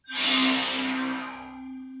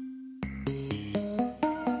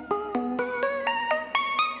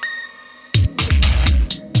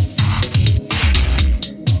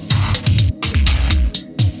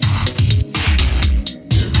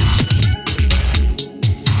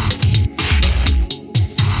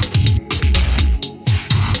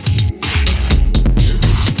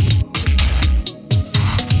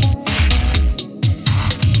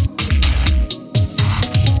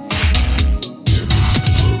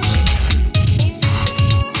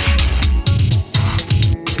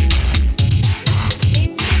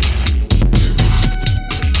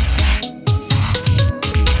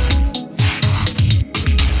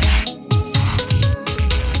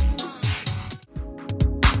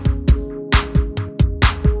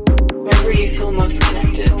feel most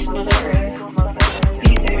connected to Mother Earth,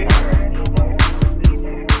 be there.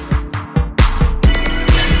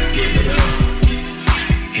 Give it up.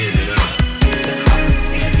 Give it up. Give it up.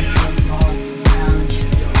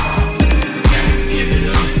 Give it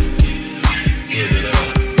up. Give it up.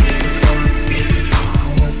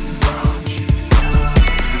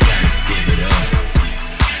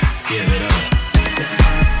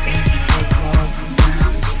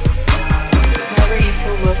 Whenever you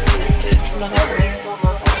feel most connected to Mother Earth,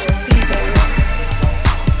 be there.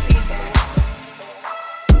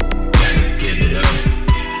 Give it up.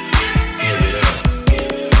 Give it up.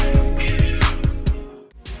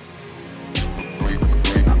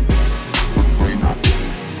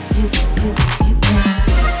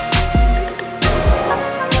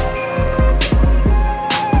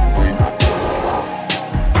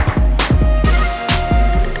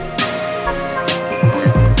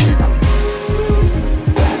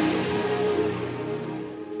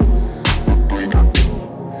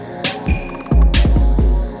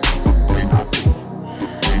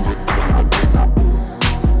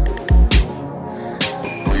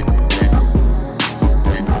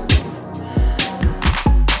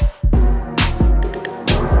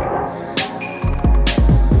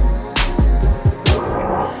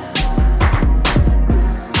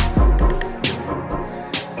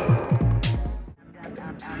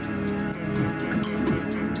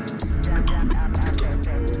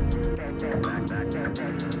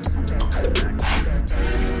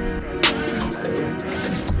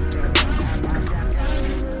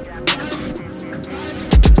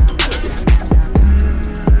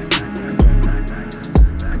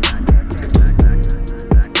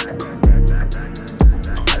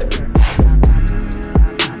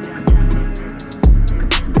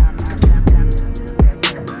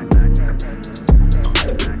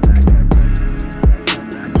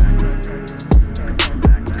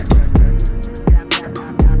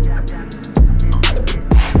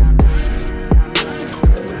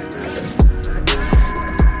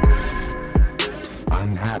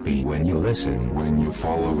 Happy when you listen, when you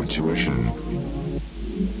follow intuition.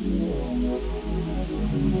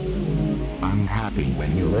 I'm happy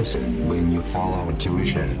when you listen, when you follow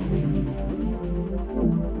intuition.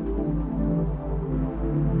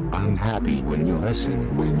 I'm happy when you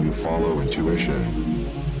listen, when you follow intuition.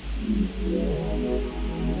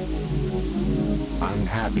 I'm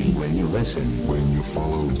happy when you listen, when you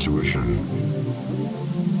follow intuition.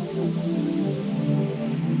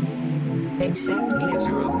 Accept me as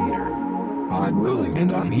your leader. I'm willing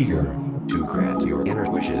and I'm eager to grant your inner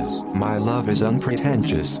wishes. My love is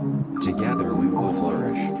unpretentious. Together we will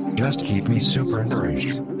flourish. Just keep me super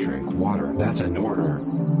nourished. Drink water, that's an order.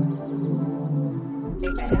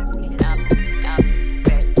 Accept